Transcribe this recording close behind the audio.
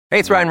Hey,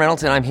 it's Ryan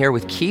Reynolds, and I'm here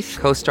with Keith,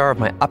 co-star of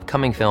my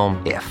upcoming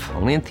film, If,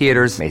 only in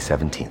theaters May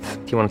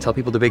 17th. Do you want to tell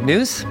people the big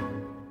news?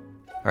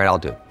 All right, I'll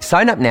do it.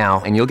 Sign up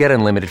now and you'll get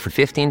unlimited for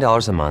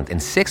 $15 a month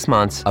and 6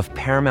 months of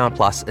Paramount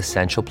Plus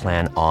Essential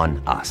Plan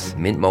on us.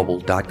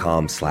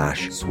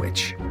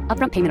 MintMobile.com/switch.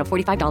 Upfront payment of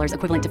 $45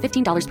 equivalent to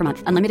 $15 per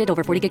month. Unlimited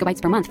over 40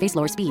 gigabytes per month. Face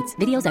lower speeds.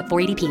 Videos at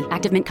 480p.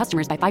 Active Mint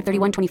customers by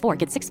 531.24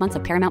 get 6 months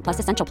of Paramount Plus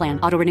Essential Plan.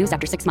 Auto renews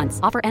after 6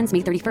 months. Offer ends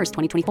May 31st,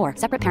 2024.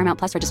 Separate Paramount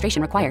Plus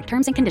registration required.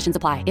 Terms and conditions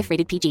apply if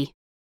rated PG.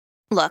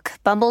 Look,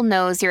 Bumble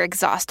knows you're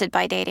exhausted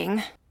by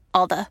dating.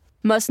 All the,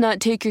 must not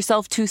take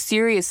yourself too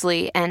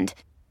seriously, and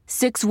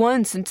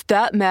 6'1" since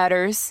that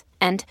matters.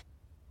 And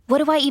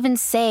what do I even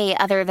say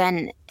other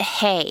than,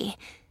 hey?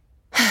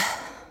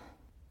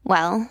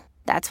 Well,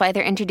 that's why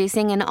they're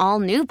introducing an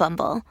all-new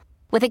Bumble,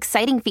 with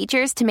exciting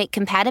features to make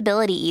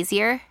compatibility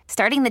easier,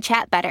 starting the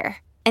chat better,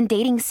 and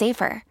dating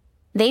safer.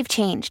 They've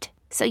changed,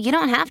 so you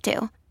don't have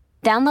to.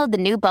 Download the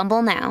new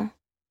Bumble now.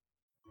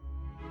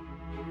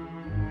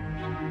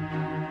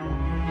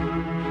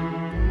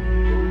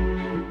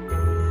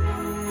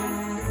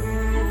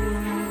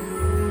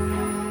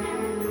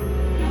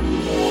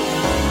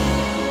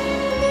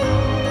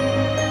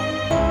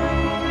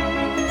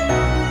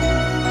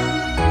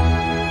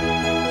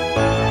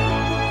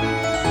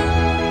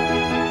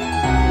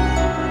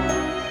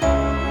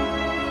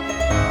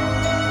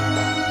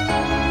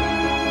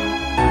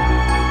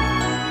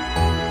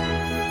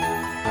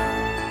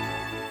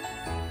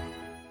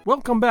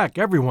 Welcome back,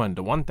 everyone,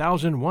 to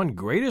 1001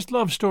 Greatest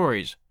Love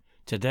Stories.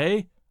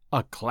 Today,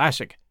 a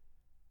classic,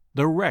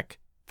 The Wreck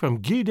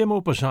from Guy de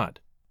Maupassant.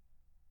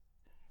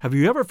 Have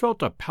you ever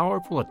felt a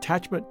powerful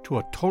attachment to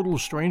a total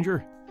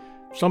stranger?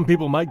 Some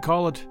people might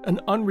call it an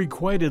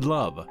unrequited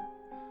love.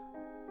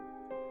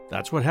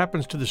 That's what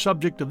happens to the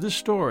subject of this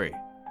story.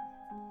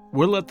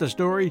 We'll let the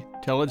story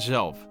tell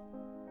itself.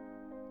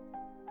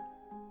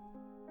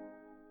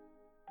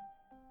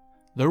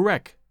 The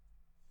Wreck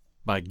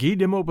by Guy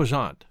de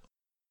Maupassant.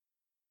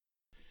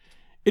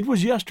 It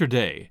was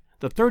yesterday,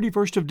 the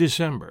 31st of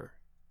December.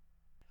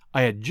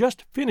 I had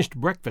just finished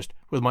breakfast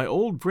with my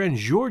old friend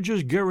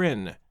Georges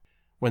Guérin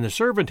when the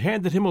servant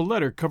handed him a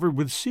letter covered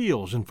with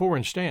seals and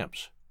foreign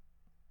stamps.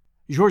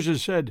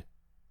 Georges said,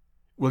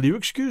 "Will you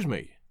excuse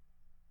me?"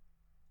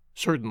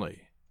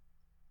 "Certainly."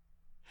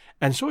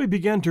 And so he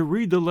began to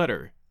read the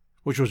letter,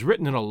 which was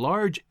written in a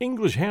large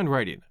English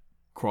handwriting,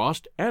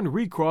 crossed and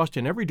recrossed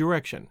in every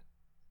direction.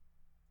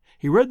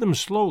 He read them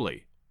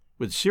slowly,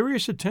 with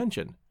serious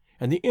attention,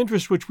 and the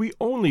interest which we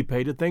only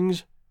pay to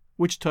things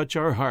which touch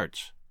our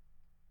hearts.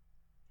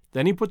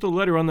 Then he put the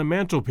letter on the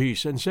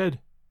mantelpiece and said,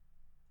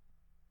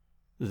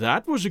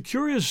 "That was a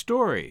curious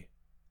story.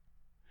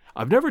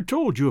 I've never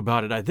told you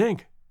about it, I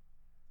think.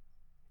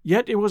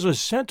 Yet it was a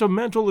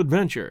sentimental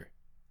adventure,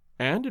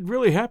 and it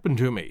really happened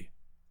to me.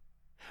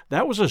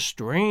 That was a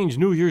strange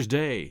New Year's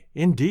Day,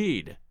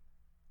 indeed.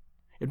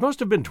 It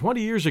must have been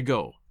 20 years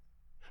ago,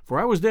 for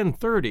I was then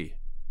 30,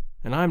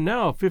 and I'm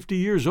now 50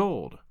 years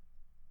old.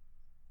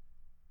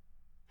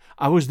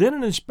 I was then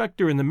an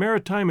inspector in the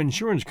Maritime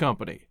Insurance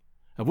Company,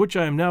 of which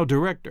I am now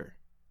director.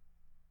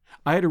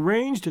 I had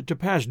arranged to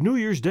pass New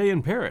Year's Day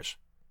in Paris,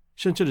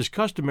 since it is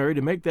customary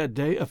to make that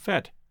day a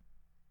fête,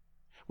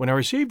 when I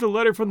received a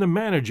letter from the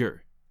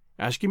manager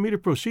asking me to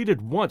proceed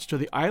at once to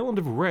the island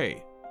of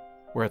Ré,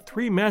 where a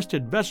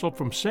 3-masted vessel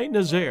from Saint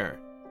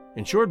Nazaire,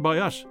 insured by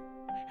us,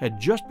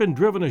 had just been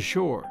driven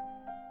ashore.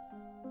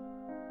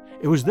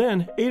 It was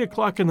then 8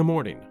 o'clock in the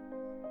morning.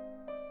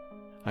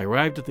 I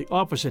arrived at the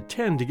office at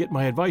 10 to get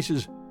my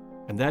advices,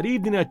 and that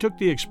evening I took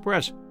the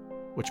express,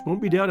 which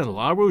won't be down in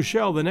La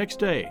Rochelle the next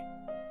day,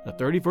 the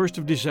 31st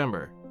of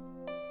December.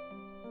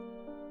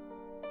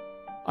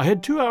 I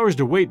had 2 hours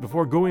to wait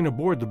before going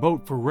aboard the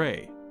boat for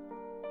Ré,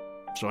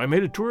 so I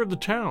made a tour of the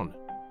town.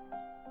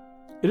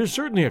 It is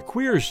certainly a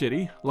queer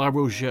city, La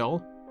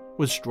Rochelle,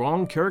 with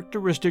strong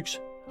characteristics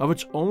of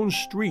its own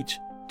streets,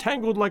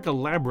 tangled like a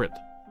labyrinth,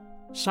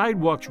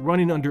 sidewalks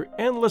running under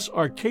endless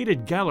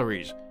arcaded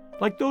galleries,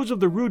 like those of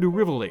the Rue de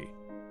Rivoli,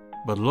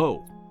 but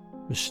low,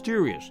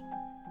 mysterious,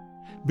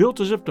 built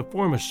as if to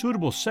form a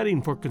suitable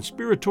setting for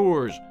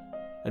conspirators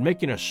and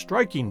making a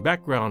striking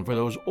background for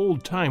those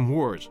old-time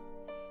wars,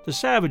 the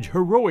savage,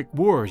 heroic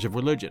wars of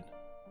religion.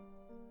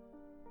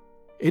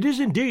 It is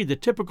indeed the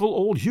typical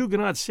old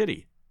Huguenot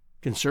city,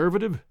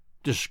 conservative,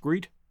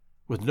 discreet,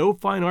 with no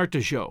fine art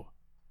to show,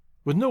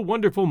 with no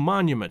wonderful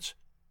monuments,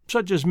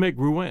 such as make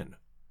Rouen.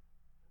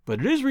 But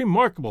it is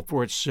remarkable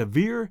for its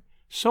severe,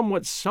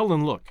 somewhat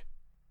sullen look.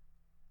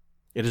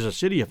 It is a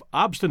city of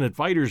obstinate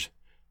fighters,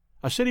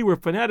 a city where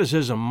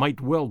fanaticism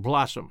might well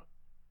blossom,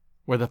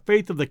 where the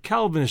faith of the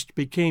Calvinists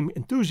became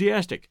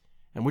enthusiastic,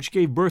 and which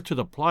gave birth to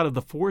the plot of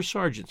the 4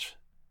 sergeants.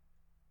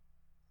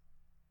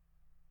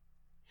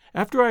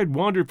 After I had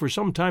wandered for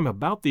some time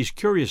about these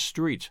curious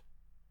streets,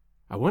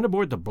 I went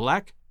aboard the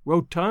black,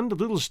 rotund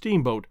little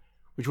steamboat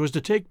which was to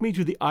take me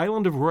to the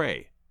island of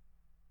Ré.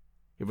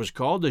 It was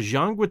called the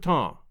Jean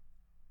Guiton.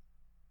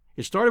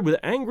 It started with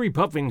angry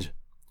puffings,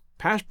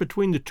 passed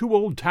between the 2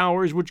 old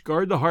towers which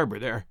guard the harbor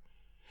there,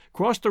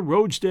 crossed the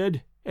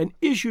roadstead, and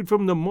issued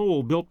from the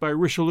mole built by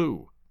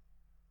Richelieu,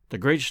 the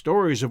great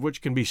stories of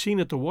which can be seen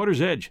at the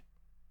water's edge,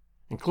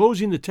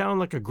 enclosing the town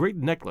like a great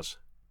necklace.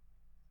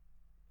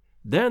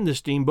 Then the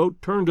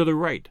steamboat turned to the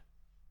right.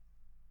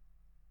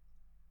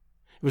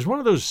 It was one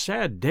of those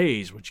sad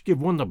days which give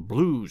one the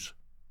blues,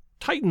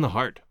 tighten the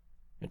heart,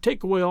 and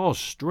take away all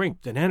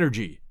strength and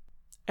energy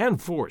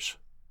and force.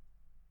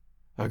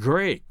 A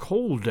gray,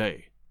 cold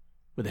day,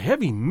 with a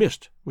heavy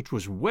mist which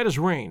was wet as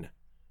rain,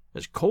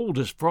 as cold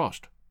as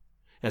frost,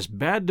 as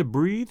bad to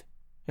breathe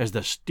as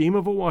the steam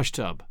of a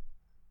washtub.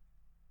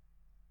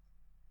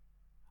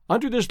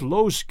 Under this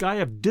low sky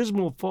of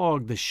dismal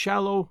fog, the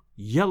shallow,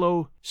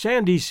 yellow,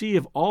 sandy sea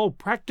of all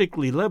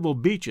practically level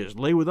beaches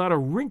lay without a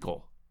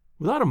wrinkle,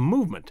 without a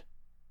movement,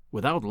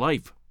 without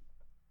life.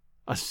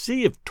 A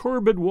sea of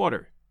turbid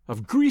water,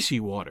 of greasy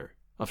water,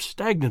 of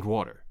stagnant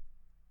water.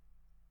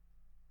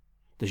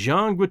 The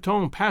Jean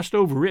Guiton passed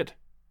over it,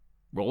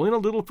 rolling a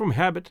little from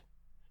habit,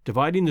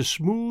 dividing the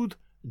smooth,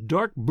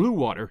 dark blue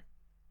water,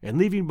 and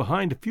leaving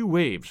behind a few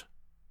waves,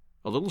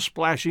 a little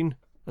splashing,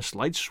 a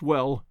slight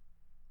swell,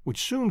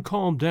 which soon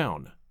calmed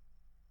down.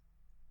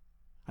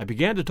 I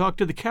began to talk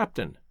to the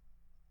captain,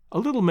 a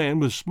little man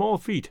with small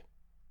feet,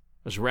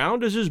 as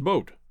round as his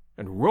boat,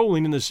 and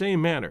rolling in the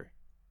same manner.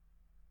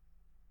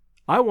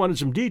 I wanted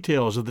some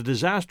details of the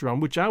disaster on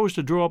which I was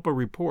to draw up a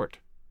report.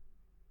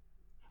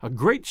 A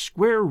great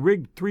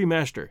square-rigged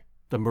three-master,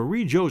 the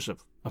Marie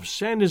Joseph, of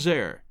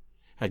Saint-Nazaire,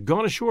 had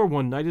gone ashore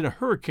one night in a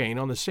hurricane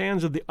on the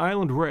sands of the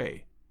island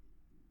Ray.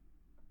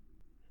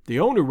 The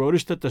owner wrote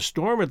us that the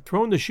storm had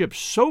thrown the ship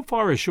so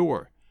far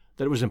ashore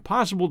that it was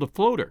impossible to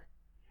float her,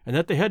 and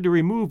that they had to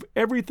remove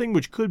everything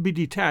which could be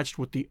detached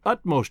with the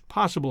utmost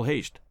possible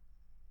haste.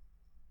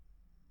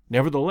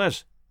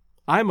 Nevertheless,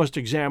 I must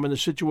examine the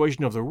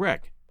situation of the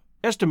wreck,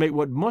 estimate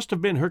what must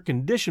have been her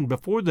condition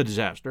before the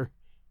disaster,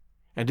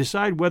 and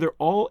decide whether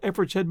all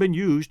efforts had been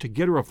used to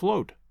get her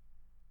afloat.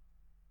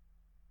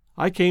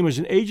 I came as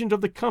an agent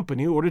of the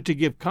company in order to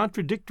give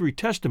contradictory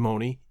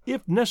testimony,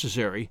 if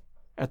necessary,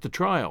 at the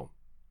trial.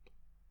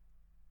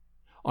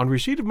 On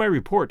receipt of my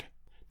report,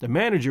 the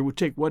manager would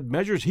take what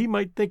measures he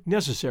might think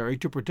necessary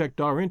to protect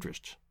our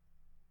interests.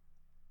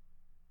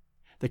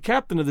 The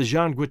captain of the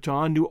Jean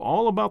Guiton knew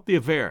all about the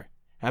affair,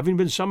 having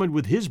been summoned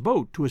with his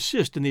boat to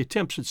assist in the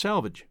attempts at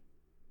salvage.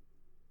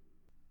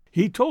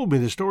 He told me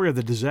the story of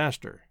the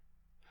disaster.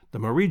 The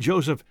Marie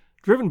Joseph,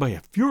 driven by a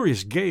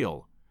furious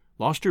gale,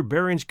 lost her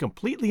bearings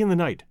completely in the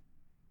night,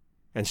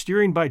 and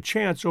steering by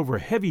chance over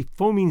a heavy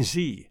foaming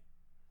sea,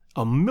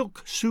 a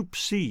milk-soup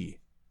sea,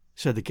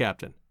 said the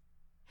captain,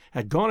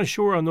 had gone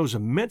ashore on those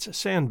immense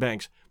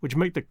sandbanks which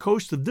make the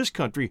coasts of this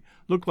country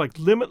look like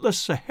limitless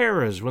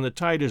Saharas when the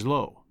tide is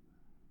low.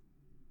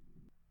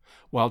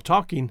 While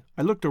talking,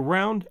 I looked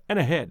around and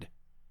ahead.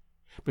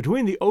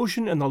 Between the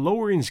ocean and the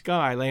lowering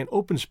sky lay an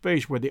open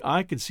space where the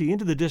eye could see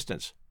into the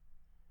distance.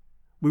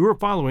 We were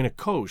following a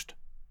coast.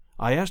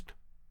 I asked,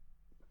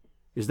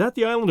 "Is that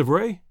the island of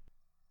Ray?"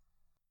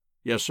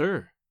 "Yes,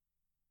 sir."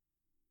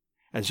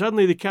 And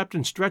suddenly the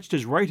captain stretched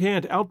his right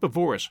hand out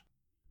before us,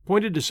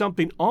 pointed to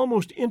something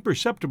almost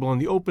imperceptible in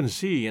the open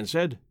sea, and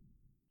said,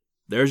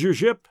 "There's your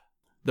ship,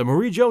 the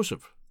Marie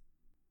Joseph."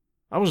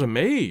 I was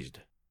amazed.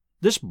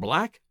 This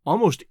black,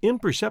 almost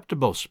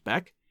imperceptible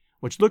speck,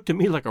 which looked to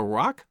me like a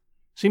rock,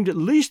 seemed at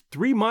least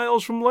 3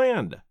 miles from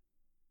land.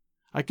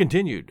 I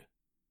continued,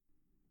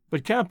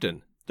 "But,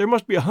 Captain, there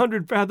must be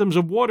 100 fathoms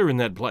of water in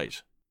that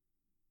place."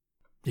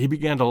 He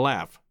began to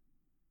laugh.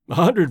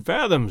 100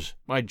 fathoms,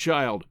 my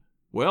child.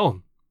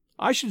 Well,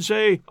 I should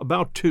say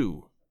about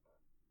 2.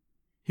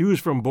 He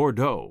was from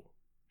Bordeaux.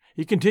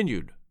 He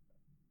continued,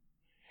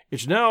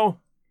 "It's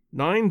now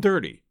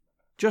 9:30,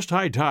 just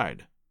high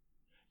tide.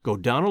 Go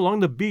down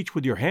along the beach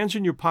with your hands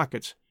in your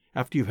pockets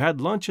after you've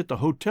had lunch at the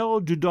Hotel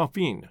du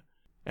Dauphin,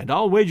 and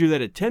I'll wager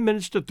that at 10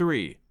 minutes to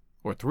 3,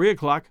 or 3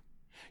 o'clock,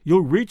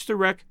 you'll reach the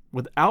wreck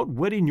without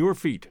wetting your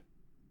feet,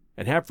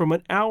 and have from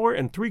an hour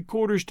and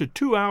 3/4 to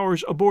 2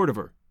 hours aboard of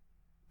her,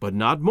 but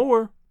not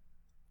more,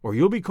 or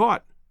you'll be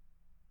caught.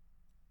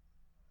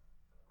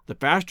 The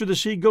faster the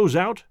sea goes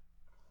out,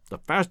 the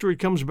faster it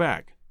comes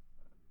back.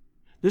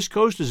 This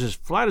coast is as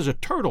flat as a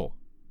turtle.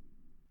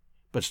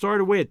 But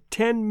start away at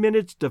 10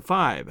 minutes to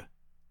 5,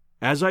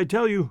 as I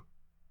tell you,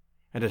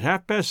 and at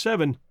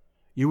 7:30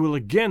 you will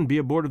again be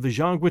aboard of the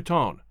Jean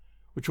Guiton,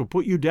 which will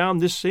put you down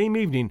this same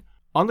evening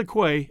on the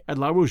quay at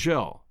La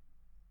Rochelle."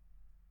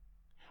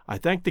 I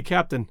thanked the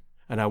captain,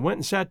 and I went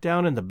and sat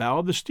down in the bow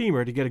of the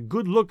steamer to get a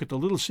good look at the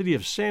little city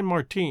of Saint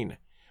Martin,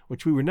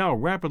 which we were now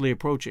rapidly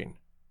approaching.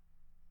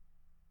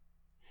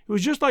 It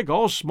was just like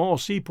all small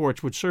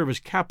seaports which serve as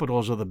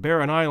capitals of the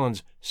barren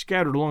islands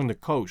scattered along the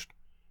coast.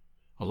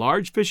 A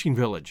large fishing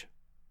village,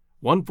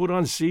 1 foot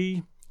on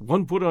sea,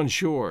 1 foot on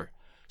shore,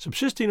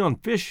 subsisting on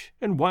fish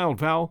and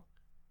wildfowl,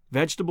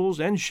 vegetables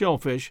and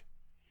shellfish,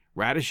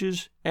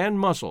 radishes and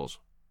mussels.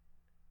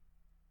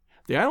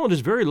 The island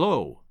is very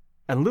low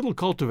and little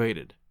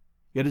cultivated,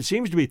 yet it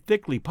seems to be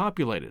thickly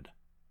populated.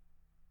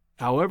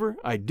 However,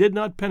 I did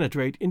not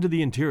penetrate into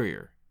the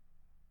interior.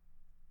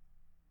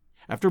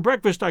 After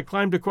breakfast, I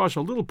climbed across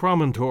a little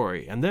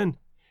promontory, and then,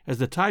 as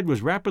the tide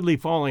was rapidly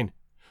falling,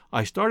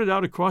 I started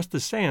out across the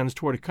sands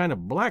toward a kind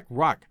of black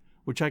rock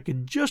which I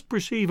could just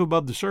perceive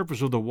above the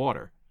surface of the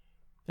water,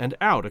 and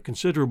out a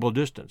considerable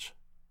distance.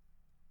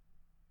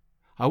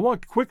 I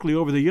walked quickly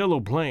over the yellow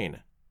plain.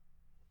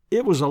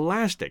 It was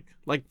elastic,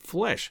 like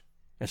flesh,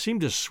 and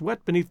seemed to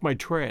sweat beneath my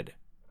tread.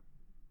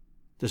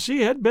 The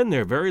sea had been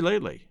there very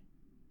lately.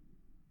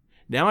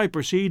 Now I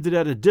perceived it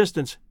at a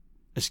distance,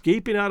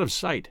 escaping out of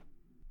sight,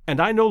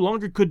 and I no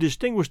longer could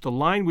distinguish the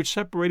line which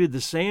separated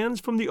the sands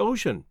from the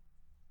ocean.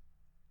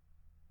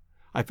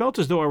 I felt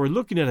as though I were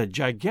looking at a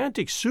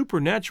gigantic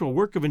supernatural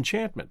work of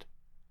enchantment.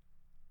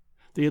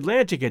 The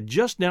Atlantic had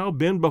just now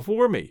been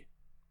before me.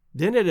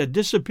 Then it had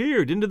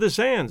disappeared into the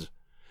sands,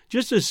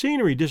 just as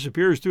scenery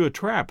disappears through a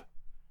trap.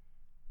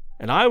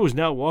 And I was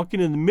now walking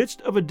in the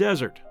midst of a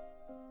desert.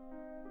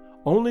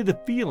 Only the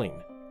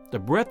feeling, the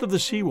breath of the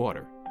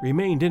seawater,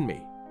 remained in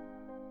me.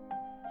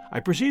 I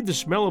perceived the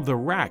smell of the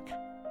wrack,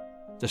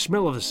 the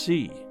smell of the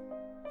sea,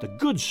 the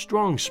good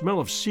strong smell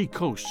of sea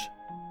coasts.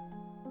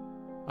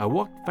 I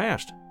walked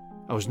fast.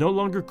 I was no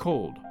longer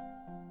cold.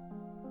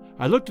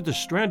 I looked at the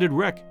stranded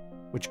wreck,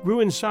 which grew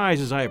in size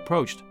as I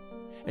approached,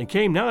 and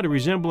came now to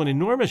resemble an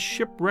enormous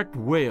shipwrecked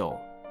whale.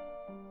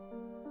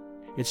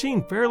 It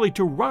seemed fairly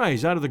to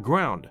rise out of the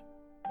ground,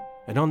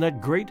 and on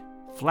that great,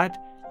 flat,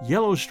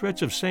 yellow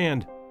stretch of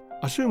sand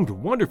assumed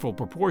wonderful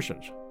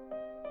proportions.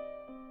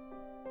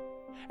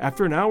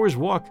 After an hour's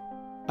walk,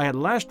 I at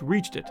last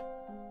reached it.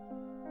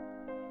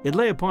 It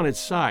lay upon its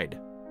side,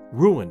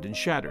 ruined and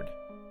shattered,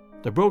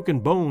 the broken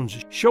bones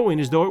showing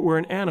as though it were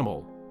an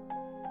animal,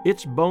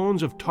 its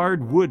bones of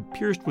tarred wood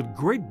pierced with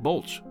great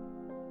bolts.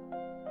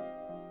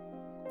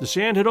 The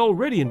sand had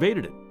already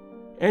invaded it,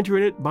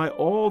 entering it by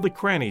all the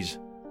crannies,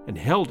 and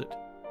held it,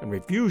 and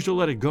refused to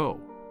let it go.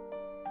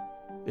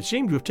 It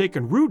seemed to have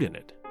taken root in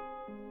it.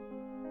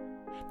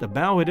 The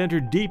bow had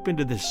entered deep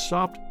into this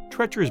soft,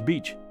 treacherous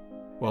beach,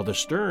 while the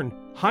stern,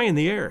 high in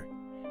the air,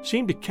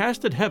 seemed to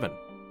cast at heaven,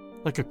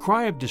 like a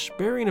cry of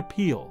despairing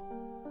appeal.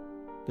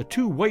 The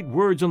two white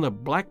words on the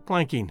black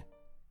planking,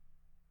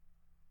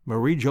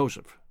 Marie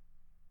Joseph.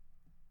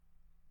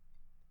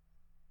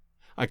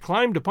 I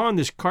climbed upon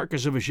this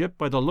carcass of a ship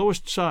by the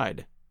lowest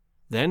side.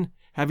 Then,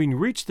 having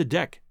reached the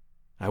deck,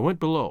 I went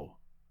below.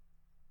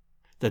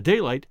 The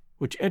daylight,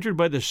 which entered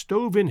by the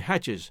stove-in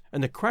hatches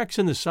and the cracks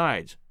in the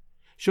sides,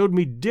 showed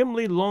me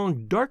dimly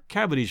long, dark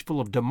cavities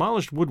full of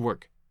demolished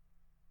woodwork.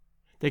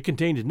 They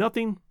contained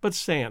nothing but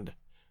sand,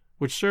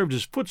 which served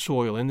as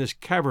foot-soil in this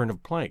cavern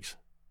of planks.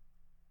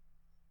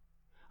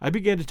 I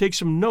began to take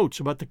some notes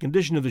about the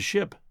condition of the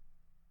ship.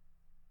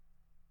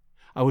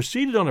 I was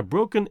seated on a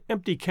broken,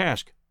 empty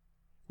cask,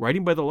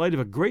 writing by the light of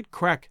a great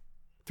crack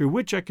through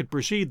which I could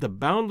perceive the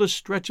boundless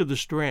stretch of the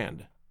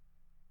strand.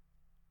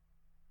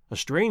 A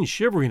strange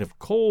shivering of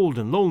cold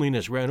and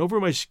loneliness ran over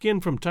my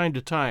skin from time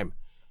to time,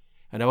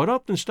 and I would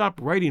often stop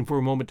writing for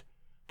a moment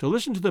to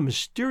listen to the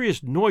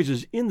mysterious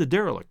noises in the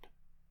derelict.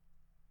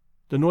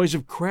 The noise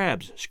of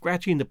crabs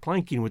scratching the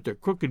planking with their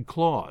crooked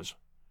claws.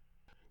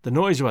 The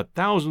noise of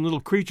 1,000 little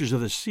creatures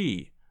of the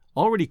sea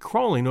already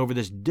crawling over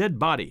this dead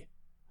body,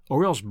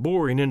 or else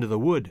boring into the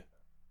wood.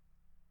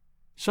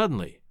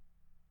 Suddenly,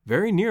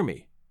 very near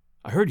me,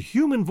 I heard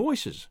human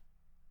voices.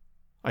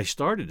 I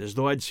started as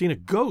though I'd seen a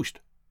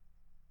ghost.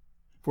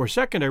 For a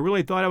second I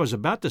really thought I was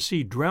about to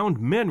see drowned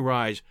men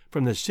rise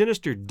from the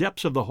sinister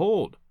depths of the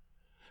hold,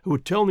 who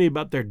would tell me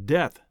about their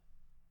death.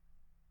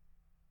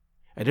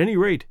 At any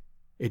rate,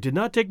 it did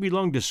not take me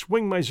long to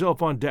swing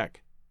myself on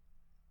deck.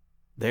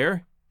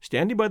 There,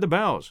 standing by the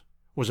bows,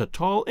 was a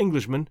tall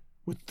Englishman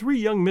with 3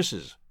 young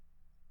misses.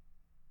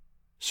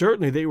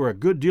 Certainly they were a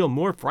good deal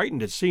more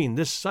frightened at seeing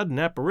this sudden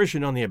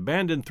apparition on the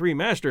abandoned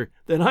 3-master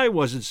than I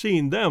was at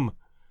seeing them.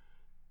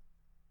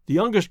 The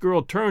youngest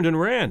girl turned and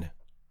ran.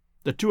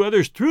 The 2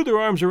 others threw their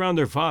arms around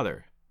their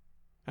father.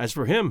 As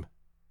for him,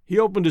 he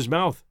opened his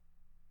mouth.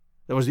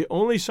 That was the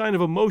only sign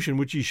of emotion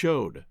which he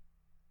showed.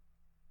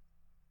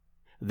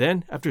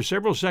 Then, after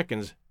several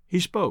seconds, he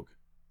spoke.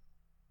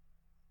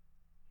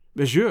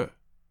 "Monsieur,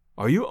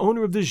 are you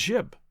owner of this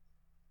ship?"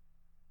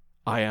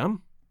 "I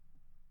am."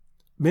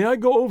 "May I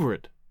go over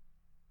it?"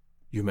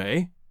 "You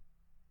may."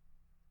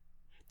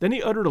 Then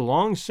he uttered a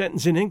long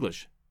sentence in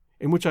English,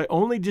 in which I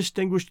only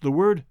distinguished the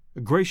word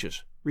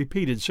gracious,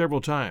 repeated several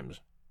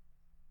times.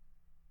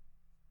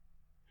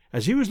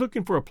 As he was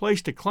looking for a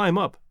place to climb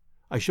up,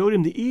 I showed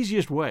him the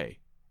easiest way,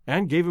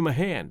 and gave him a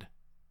hand.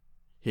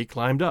 He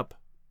climbed up.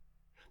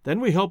 Then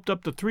we helped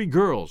up the 3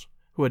 girls,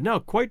 who had now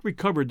quite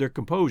recovered their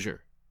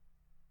composure.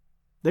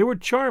 They were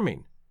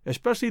charming,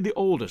 especially the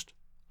oldest,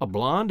 a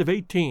blonde of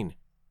 18,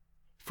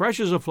 fresh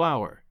as a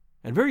flower,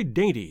 and very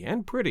dainty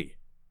and pretty.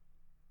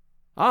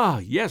 Ah,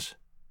 yes,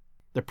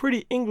 the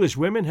pretty English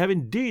women have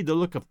indeed the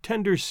look of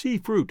tender sea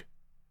fruit.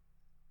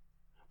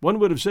 One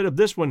would have said of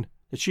this one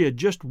that she had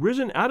just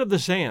risen out of the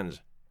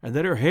sands, and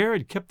that her hair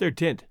had kept their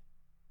tint.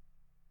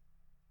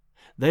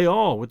 They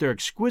all, with their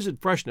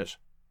exquisite freshness,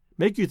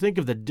 make you think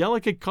of the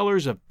delicate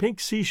colors of pink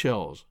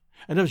seashells,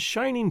 and of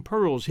shining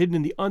pearls hidden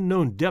in the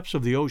unknown depths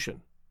of the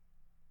ocean.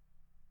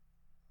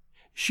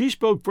 She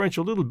spoke French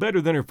a little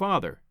better than her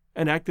father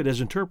and acted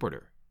as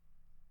interpreter.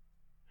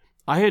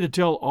 I had to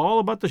tell all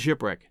about the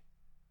shipwreck,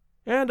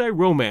 and I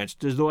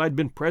romanced as though I'd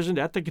been present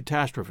at the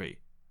catastrophe.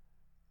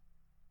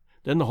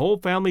 Then the whole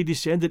family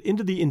descended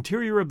into the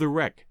interior of the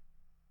wreck.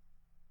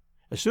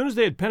 As soon as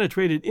they had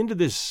penetrated into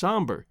this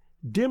somber,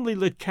 dimly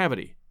lit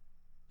cavity,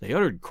 they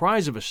uttered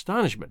cries of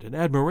astonishment and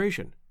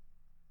admiration.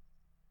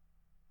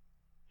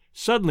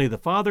 Suddenly the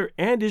father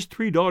and his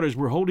 3 daughters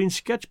were holding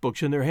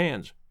sketchbooks in their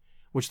hands,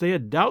 which they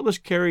had doubtless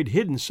carried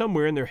hidden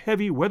somewhere in their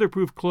heavy,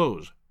 weatherproof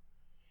clothes,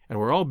 and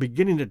were all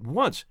beginning at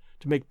once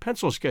to make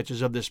pencil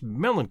sketches of this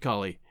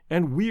melancholy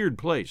and weird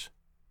place.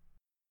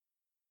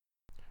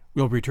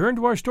 We'll return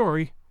to our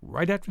story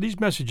right after these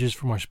messages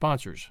from our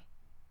sponsors.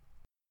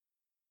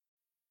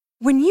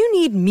 When you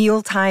need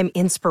mealtime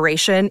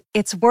inspiration,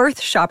 it's worth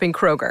shopping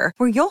Kroger,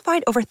 where you'll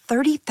find over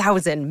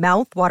 30,000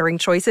 mouth-watering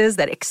choices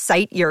that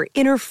excite your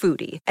inner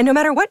foodie. And no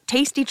matter what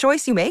tasty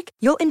choice you make,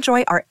 you'll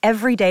enjoy our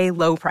everyday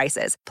low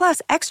prices,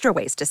 plus extra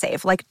ways to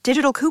save, like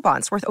digital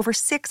coupons worth over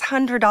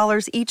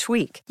 $600 each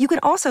week. You can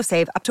also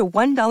save up to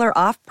 $1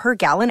 off per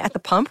gallon at the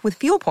pump with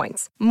fuel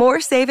points.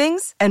 More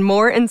savings and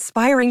more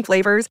inspiring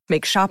flavors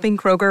make shopping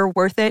Kroger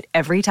worth it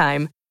every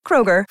time.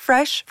 Kroger,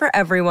 fresh for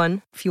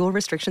everyone. Fuel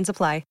restrictions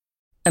apply.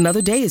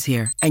 Another day is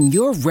here, and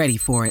you're ready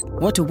for it.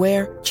 What to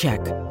wear? Check.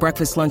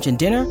 Breakfast, lunch, and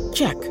dinner?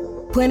 Check.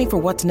 Planning for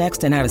what's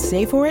next and how to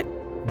save for it?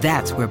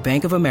 That's where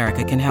Bank of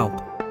America can help.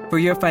 For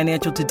your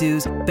financial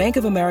to-dos, Bank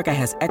of America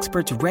has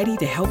experts ready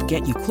to help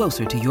get you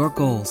closer to your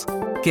goals.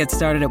 Get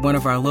started at one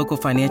of our local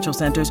financial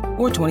centers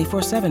or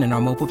 24/7 in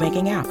our mobile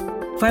banking app.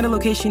 Find a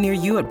location near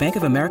you at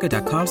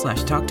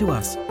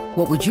bankofamerica.com/talktous.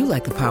 What would you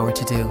like the power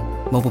to do?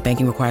 Mobile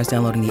banking requires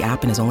downloading the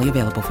app and is only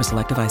available for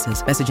select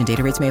devices. Message and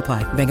data rates may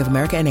apply. Bank of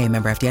America N.A.,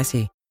 member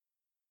FDIC.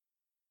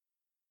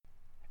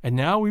 And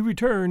now we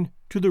return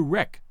to The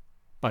Wreck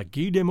by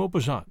GUY de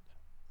MAUPASSANT.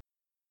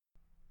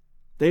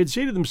 They had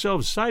seated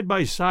themselves side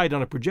by side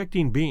on a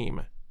projecting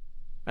beam,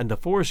 and the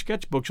 4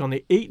 sketchbooks on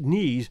the 8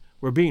 knees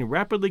were being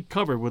rapidly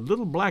covered with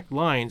little black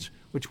lines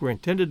which were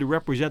intended to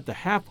represent the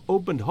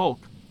half-opened hulk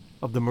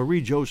of the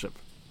Marie Joseph.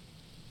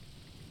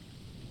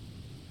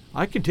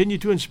 I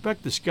continued to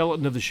inspect the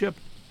skeleton of the ship,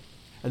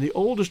 and the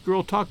oldest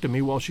girl talked to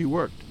me while she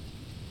worked.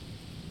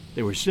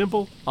 They were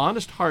simple,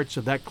 honest hearts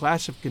of that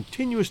class of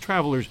continuous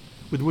travelers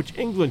with which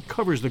England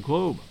covers the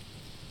globe.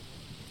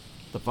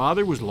 The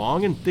father was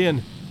long and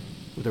thin,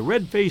 with a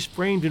red face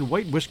framed in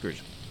white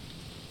whiskers,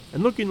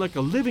 and looking like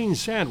a living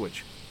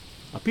sandwich,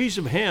 a piece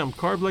of ham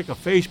carved like a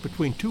face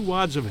between 2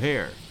 wads of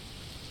hair.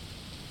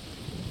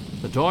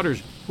 The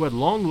daughters, who had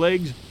long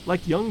legs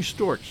like young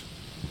storks,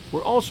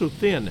 were also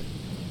thin,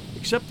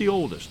 except the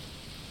oldest.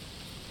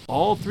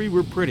 All 3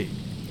 were pretty,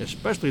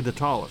 especially the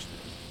tallest.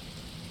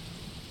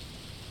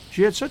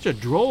 She had such a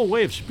droll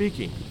way of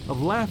speaking,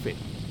 of laughing,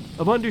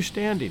 of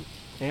understanding,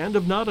 and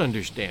of not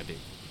understanding,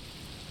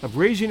 of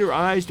raising her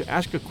eyes to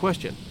ask a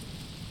question,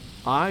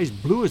 eyes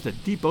blue as the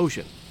deep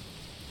ocean,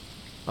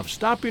 of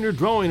stopping her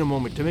drawing a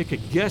moment to make a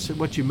guess at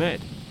what you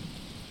meant,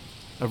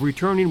 of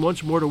returning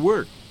once more to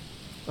work,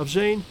 of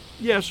saying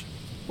yes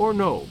or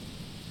no,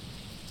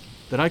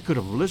 that I could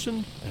have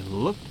listened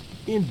and looked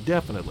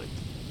indefinitely.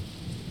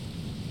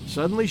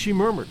 Suddenly she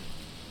murmured,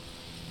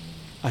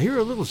 "I hear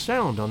a little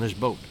sound on this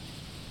boat."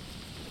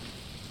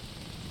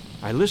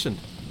 I listened,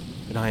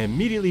 and I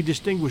immediately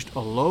distinguished a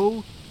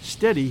low,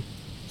 steady,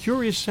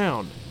 curious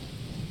sound.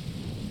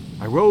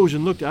 I rose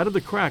and looked out of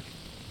the crack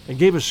and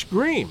gave a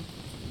scream.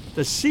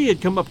 The sea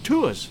had come up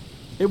to us.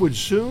 It would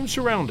soon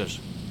surround us.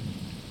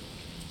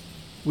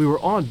 We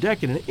were on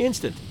deck in an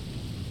instant.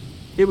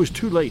 It was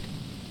too late.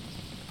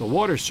 The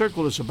water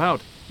circled us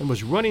about and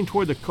was running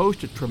toward the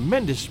coast at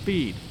tremendous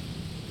speed.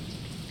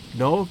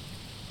 No,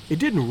 it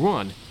didn't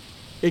run.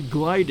 It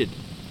glided,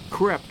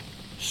 crept,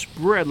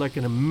 spread like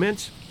an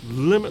immense,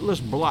 limitless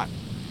blot.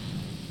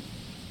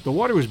 The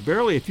water was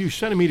barely a few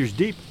centimeters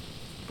deep,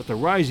 but the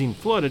rising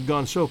flood had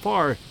gone so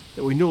far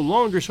that we no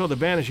longer saw the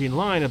vanishing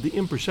line of the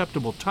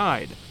imperceptible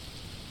tide.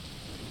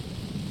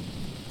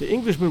 The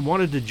Englishman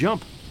wanted to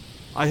jump.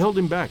 I held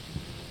him back.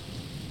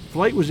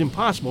 Flight was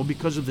impossible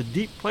because of the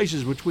deep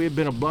places which we had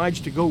been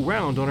obliged to go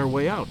round on our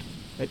way out,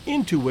 and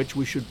into which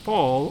we should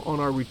fall on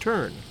our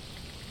return.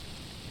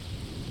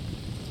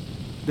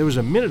 There was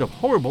a minute of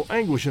horrible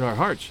anguish in our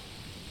hearts.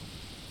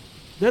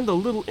 Then the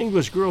little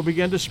English girl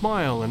began to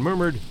smile and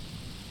murmured,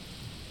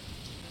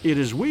 "It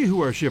is we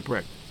who are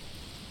shipwrecked."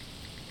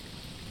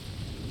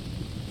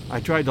 I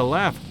tried to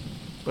laugh,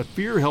 but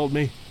fear held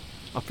me,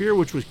 a fear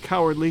which was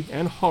cowardly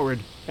and horrid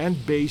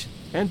and base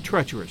and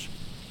treacherous,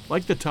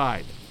 like the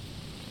tide.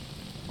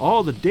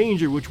 All the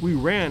danger which we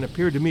ran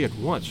appeared to me at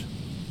once.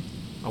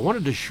 I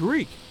wanted to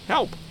shriek,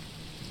 "Help!"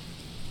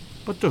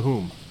 But to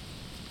whom?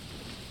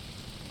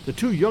 The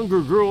 2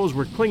 younger girls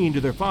were clinging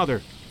to their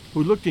father,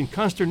 who looked in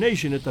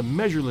consternation at the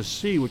measureless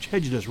sea which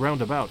hedged us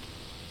round about.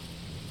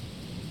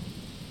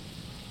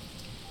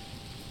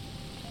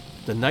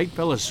 The night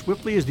fell as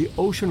swiftly as the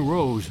ocean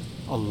rose,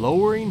 a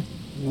lowering,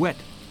 wet,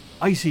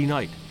 icy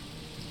night.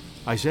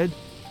 I said,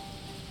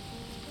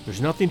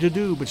 "There's nothing to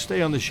do but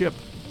stay on the ship."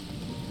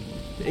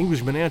 The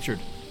Englishman answered,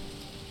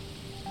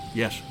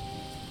 "Yes.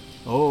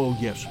 Oh,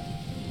 yes."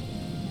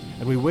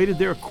 And we waited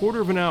there a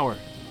quarter of an hour,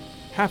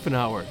 half an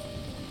hour,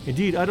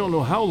 indeed I don't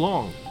know how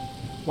long,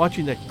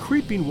 watching that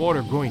creeping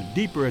water growing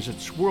deeper as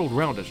it swirled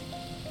round us,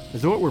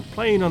 as though it were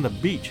playing on the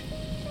beach,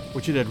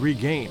 which it had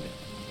regained.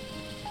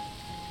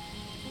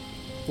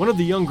 One of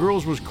the young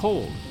girls was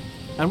cold,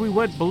 and we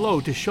went below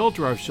to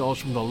shelter ourselves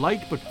from the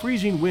light but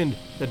freezing wind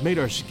that made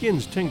our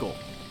skins tingle.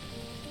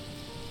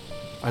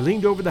 I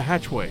leaned over the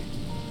hatchway.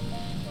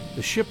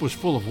 The ship was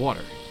full of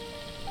water,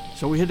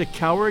 so we had to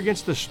cower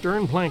against the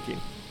stern planking,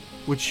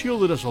 which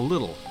shielded us a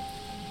little.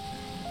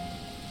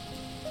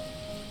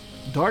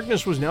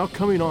 Darkness was now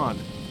coming on,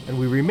 and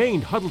we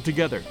remained huddled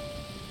together.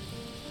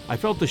 I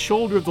felt the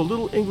shoulder of the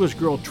little English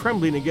girl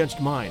trembling against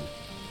mine,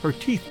 her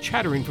teeth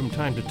chattering from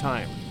time to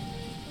time.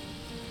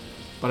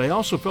 But I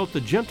also felt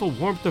the gentle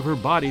warmth of her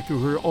body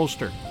through her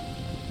ulster,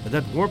 and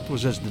that warmth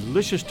was as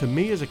delicious to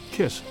me as a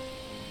kiss.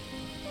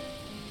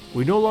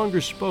 We no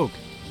longer spoke.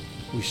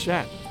 We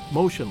sat,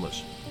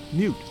 motionless,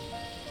 mute,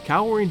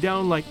 cowering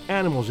down like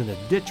animals in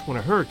a ditch when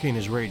a hurricane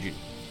is raging.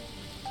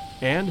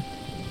 And,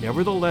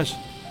 nevertheless,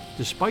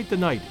 despite the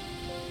night,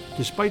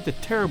 despite the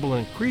terrible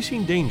and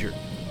increasing danger,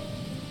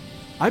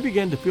 I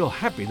began to feel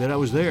happy that I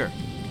was there,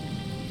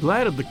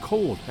 glad of the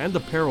cold and the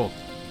peril,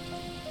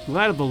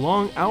 glad of the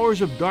long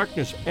hours of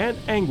darkness and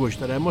anguish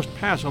that I must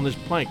pass on this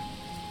plank,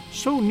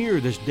 so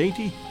near this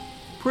dainty,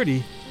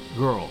 pretty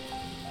girl.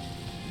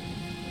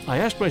 I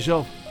asked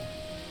myself,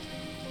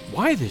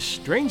 why this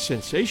strange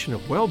sensation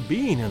of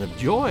well-being and of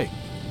joy?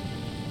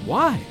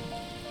 Why?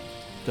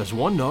 Does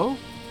one know?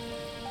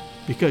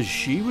 Because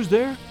she was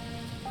there?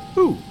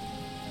 Who?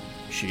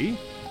 She?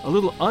 A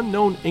little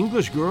unknown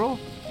English girl?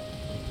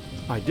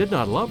 I did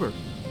not love her.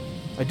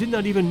 I did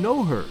not even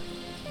know her.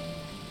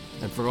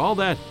 And for all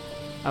that,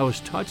 I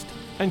was touched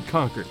and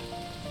conquered.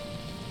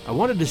 I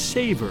wanted to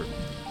save her,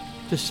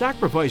 to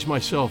sacrifice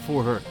myself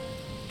for her,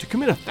 to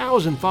commit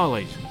 1,000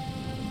 follies.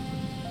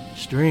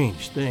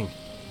 Strange thing.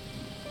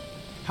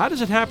 How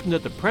does it happen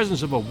that the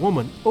presence of a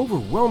woman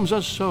overwhelms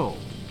us so?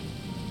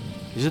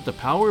 Is it the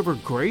power of her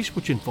grace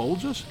which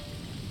enfolds us?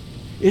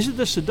 Is it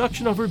the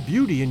seduction of her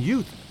beauty and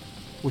youth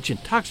which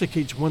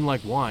intoxicates one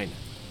like wine?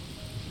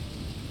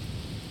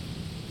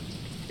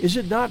 Is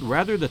it not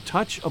rather the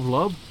touch of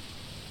love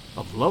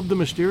the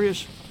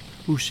mysterious,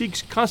 who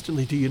seeks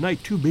constantly to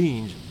unite two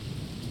beings,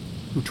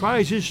 who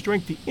tries his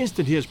strength the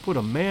instant he has put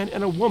a man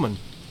and a woman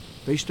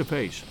face to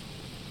face?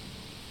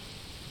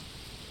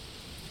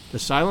 The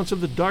silence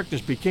of the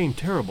darkness became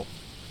terrible,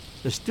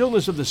 the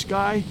stillness of the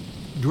sky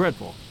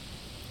dreadful,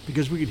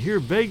 because we could hear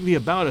vaguely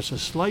about us a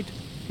slight,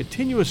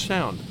 continuous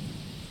sound,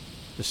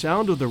 the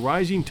sound of the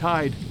rising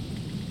tide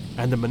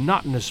and the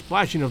monotonous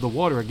splashing of the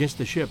water against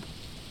the ship.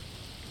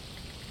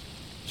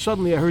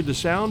 Suddenly I heard the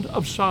sound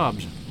of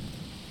sobs.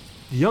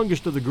 The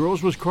youngest of the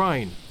girls was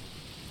crying.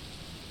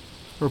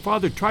 Her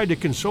father tried to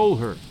console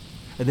her,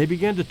 and they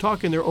began to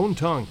talk in their own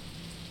tongue,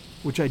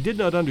 which I did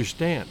not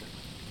understand.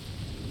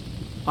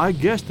 I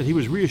guessed that he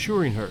was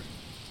reassuring her,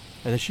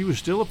 and that she was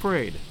still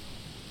afraid.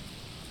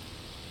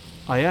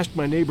 I asked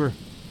my neighbor,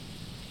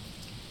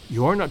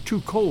 "You are not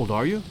too cold,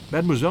 are you,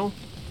 mademoiselle?"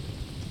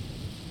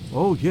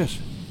 "Oh, yes,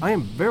 I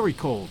am very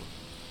cold,"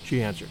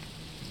 she answered.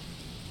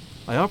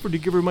 I offered to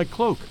give her my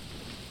cloak,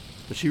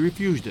 but she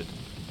refused it.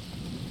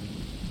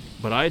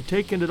 But I had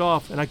taken it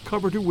off, and I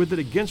covered her with it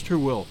against her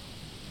will.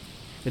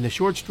 In the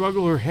short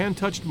struggle, her hand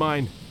touched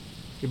mine.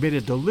 It made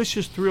a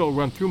delicious thrill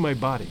run through my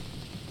body.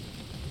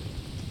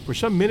 For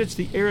some minutes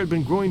the air had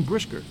been growing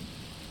brisker,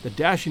 the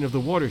dashing of the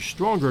water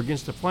stronger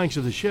against the flanks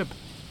of the ship.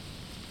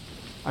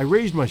 I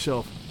raised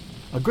myself.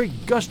 A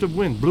great gust of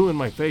wind blew in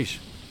my face.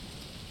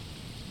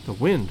 The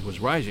wind was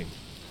rising.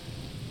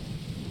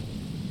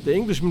 The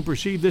Englishman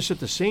perceived this at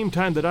the same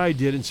time that I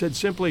did and said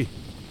simply,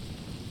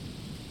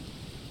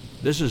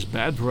 "This is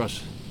bad for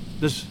us.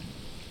 This..."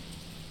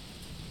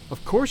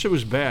 Of course it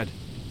was bad.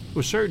 It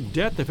was certain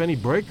death if any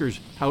breakers,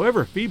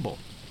 however feeble,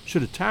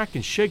 should attack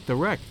and shake the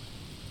wreck,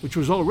 which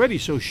was already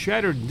so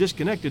shattered and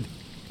disconnected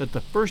that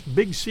the first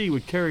big sea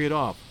would carry it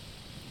off.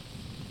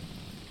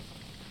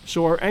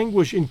 So our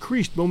anguish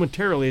increased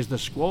momentarily as the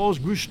squalls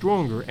grew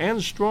stronger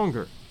and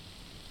stronger.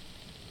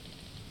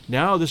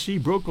 Now the sea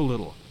broke a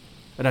little,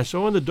 and I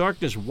saw in the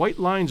darkness white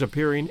lines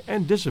appearing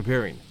and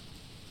disappearing,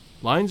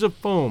 lines of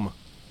foam,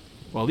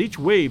 while each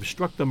wave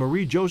struck the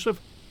Marie Joseph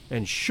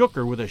and shook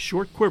her with a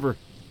short quiver,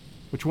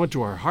 which went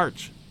to our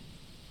hearts.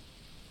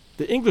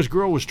 The English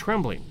girl was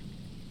trembling.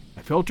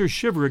 I felt her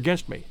shiver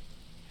against me,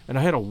 and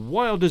I had a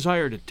wild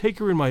desire to take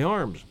her in my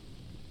arms.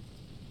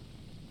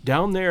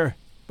 Down there,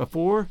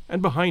 before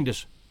and behind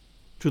us,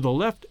 to the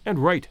left and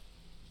right,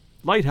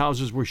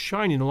 lighthouses were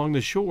shining along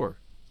the shore.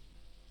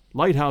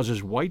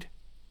 Lighthouses white,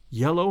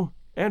 yellow,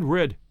 and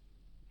red,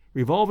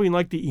 revolving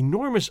like the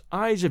enormous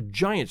eyes of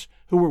giants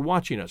who were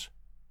watching us,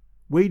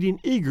 waiting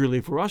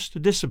eagerly for us to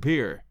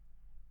disappear.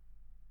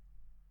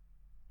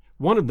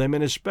 One of them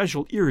in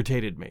especial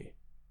irritated me.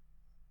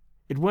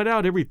 It went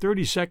out every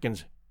 30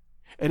 seconds,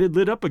 and it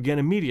lit up again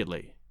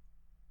immediately.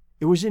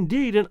 It was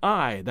indeed an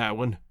eye, that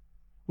one,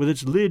 with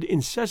its lid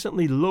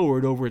incessantly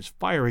lowered over its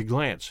fiery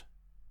glance.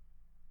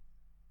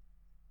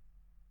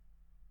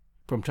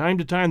 From time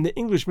to time the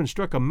Englishman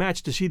struck a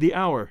match to see the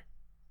hour.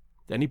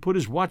 Then he put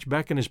his watch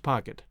back in his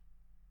pocket.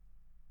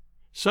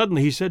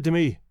 Suddenly he said to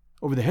me,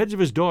 over the heads of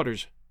his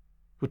daughters,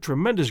 with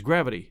tremendous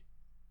gravity,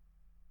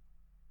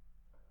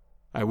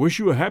 "I wish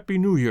you a happy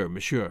New Year,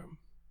 monsieur."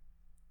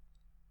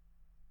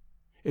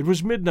 It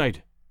was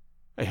midnight.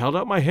 I held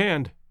out my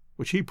hand,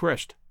 which he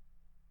pressed.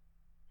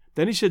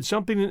 Then he said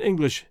something in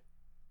English,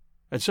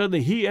 and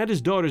suddenly he and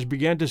his daughters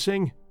began to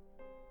sing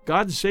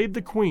 "God Save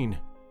the Queen,"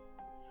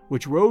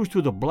 which rose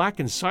through the black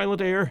and silent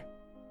air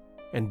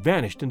and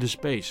vanished into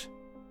space.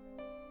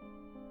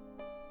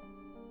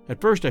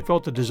 At first I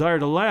felt the desire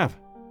to laugh.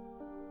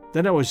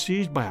 Then I was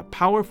seized by a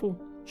powerful,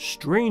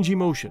 strange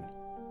emotion.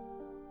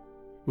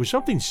 It was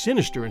something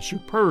sinister and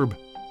superb,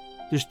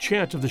 this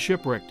chant of the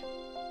shipwrecked,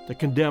 the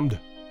condemned.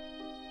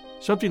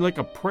 Something like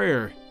a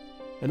prayer,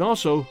 and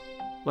also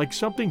like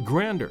something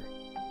grander,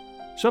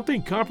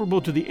 something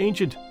comparable to the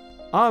ancient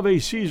Ave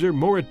Caesar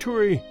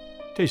morituri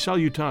te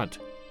salutant.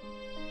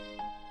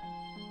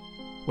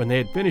 When they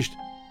had finished,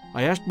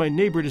 I asked my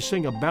neighbor to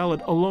sing a ballad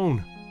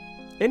alone,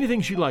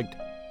 anything she liked,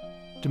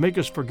 to make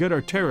us forget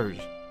our terrors.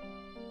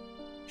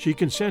 She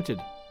consented,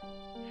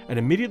 and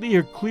immediately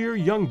her clear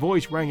young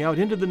voice rang out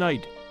into the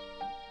night.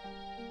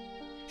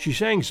 She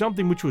sang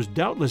something which was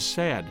doubtless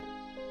sad,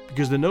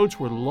 because the notes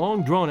were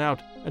long drawn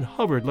out and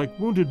hovered like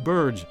wounded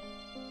birds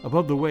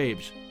above the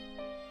waves.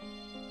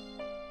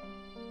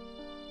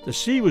 The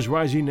sea was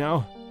rising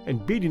now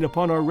and beating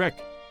upon our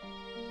wreck.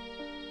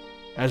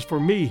 As for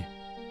me,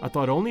 I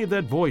thought only of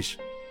that voice,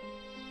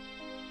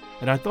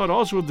 and I thought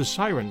also of the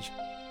sirens.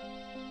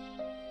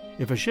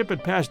 If a ship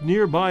had passed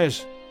near by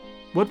us,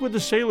 what would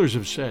the sailors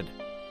have said?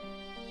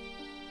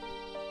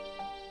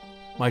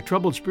 My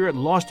troubled spirit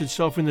lost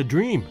itself in the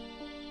dream.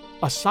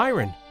 A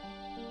siren!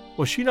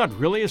 Was she not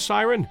really a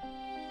siren,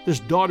 this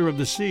daughter of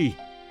the sea,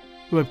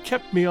 who had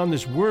kept me on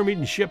this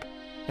worm-eaten ship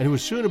and who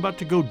was soon about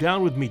to go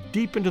down with me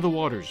deep into the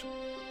waters?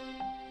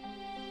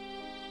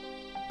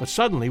 But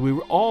suddenly we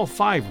were all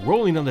five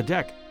rolling on the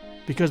deck,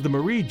 because the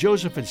Marie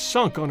Joseph had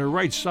sunk on her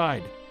right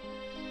side.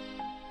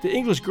 The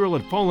English girl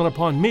had fallen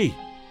upon me.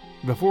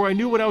 Before I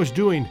knew what I was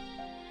doing,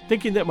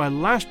 thinking that my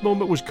last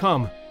moment was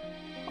come,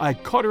 I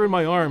had caught her in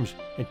my arms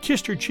and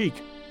kissed her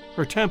cheek,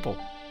 her temple,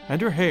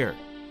 and her hair.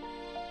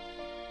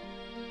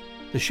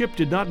 The ship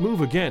did not move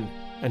again,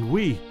 and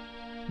we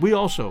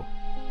also,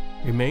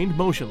 remained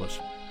motionless.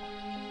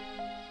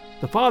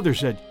 The father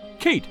said,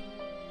 "Kate!"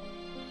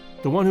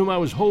 The one whom I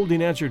was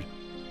holding answered,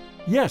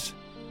 "Yes,"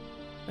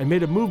 and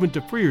made a movement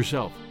to free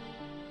herself.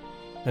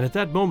 And at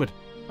that moment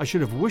I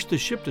should have wished the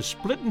ship to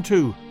split in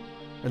two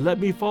and let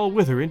me fall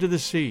with her into the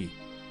sea.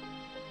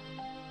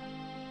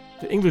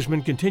 The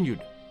Englishman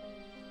continued,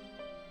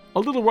 "A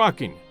little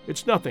rocking,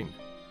 it's nothing.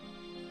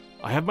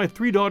 I have my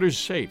 3 daughters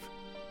safe."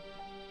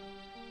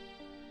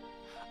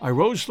 I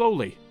rose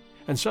slowly,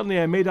 and suddenly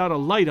I made out a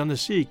light on the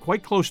sea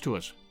quite close to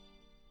us.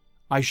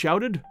 I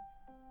shouted.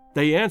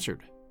 They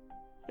answered.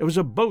 It was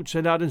a boat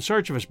sent out in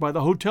search of us by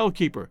the hotel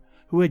keeper,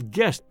 who had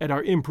guessed at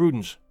our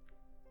imprudence.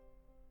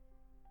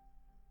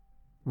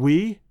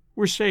 We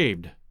were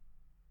saved.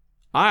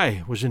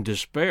 I was in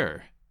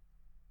despair.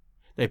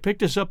 They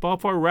picked us up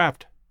off our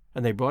raft,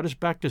 and they brought us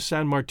back to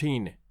San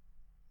Martin.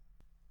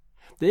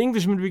 The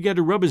Englishman began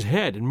to rub his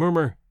head and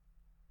murmur,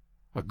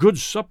 "A good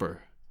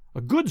supper,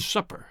 a good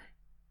supper."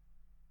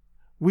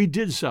 We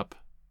did sup.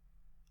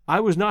 I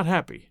was not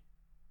happy.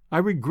 I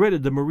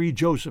regretted the Marie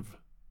Joseph.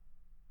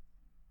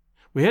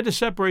 We had to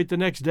separate the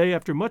next day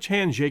after much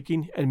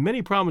handshaking and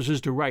many promises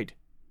to write.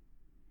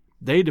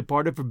 They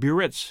departed for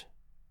Biarritz.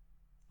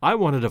 I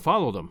wanted to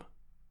follow them.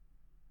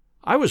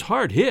 I was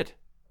hard hit.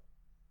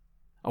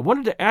 I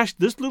wanted to ask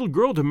this little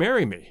girl to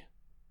marry me.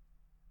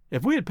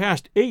 If we had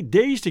passed 8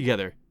 days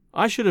together,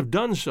 I should have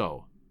done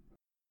so.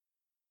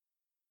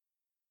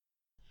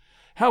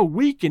 How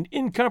weak and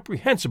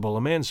incomprehensible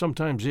a man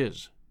sometimes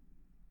is.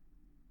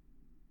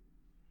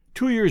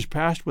 2 years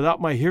passed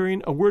without my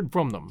hearing a word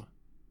from them.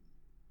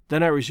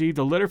 Then I received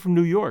a letter from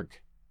New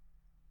York.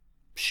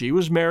 She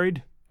was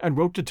married and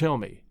wrote to tell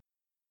me.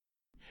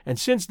 And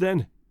since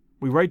then,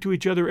 we write to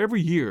each other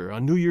every year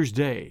on New Year's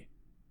Day.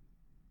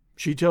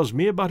 She tells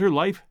me about her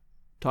life,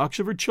 talks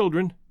of her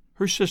children,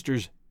 her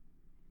sisters,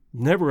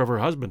 never of her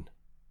husband.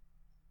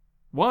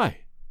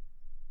 Why?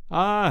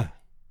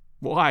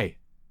 Why?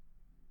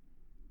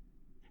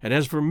 And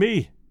as for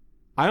me,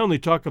 I only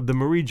talk of the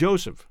Marie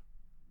Joseph.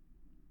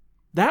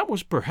 That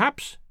was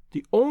perhaps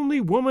the only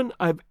woman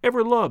I've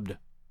ever loved.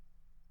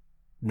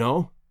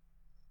 No,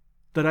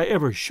 that I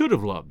ever should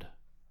have loved.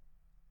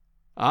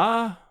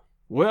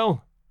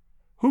 Well,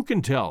 who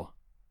can tell?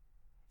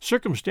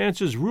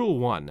 Circumstances rule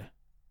one,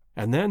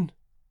 and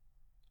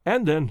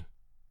then,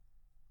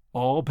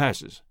 all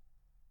passes.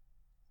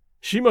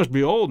 She must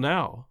be old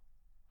now.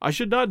 I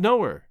should not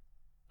know her.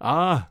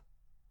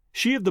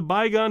 She of the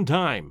bygone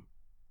time.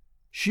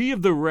 She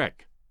of the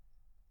wreck.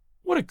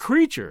 What a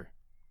creature!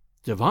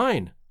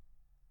 Divine.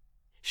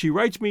 She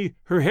writes me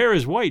her hair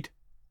is white.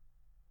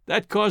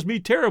 That caused me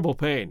terrible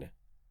pain.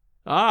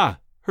 Ah,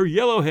 her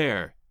yellow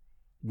hair.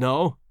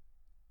 No,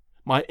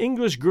 my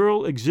English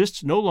girl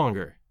exists no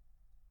longer.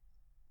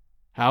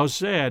 How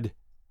sad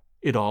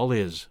it all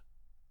is.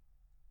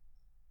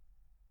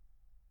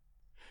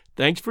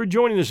 Thanks for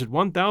joining us at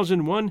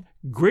 1001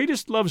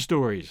 Greatest Love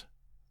Stories.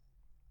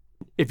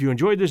 If you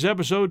enjoyed this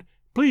episode,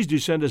 please do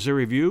send us a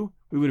review.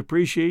 We would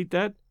appreciate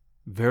that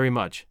very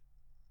much.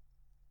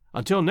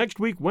 Until next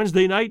week,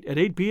 Wednesday night at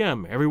 8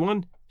 p.m.,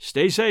 everyone,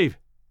 stay safe,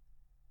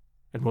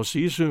 and we'll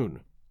see you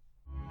soon.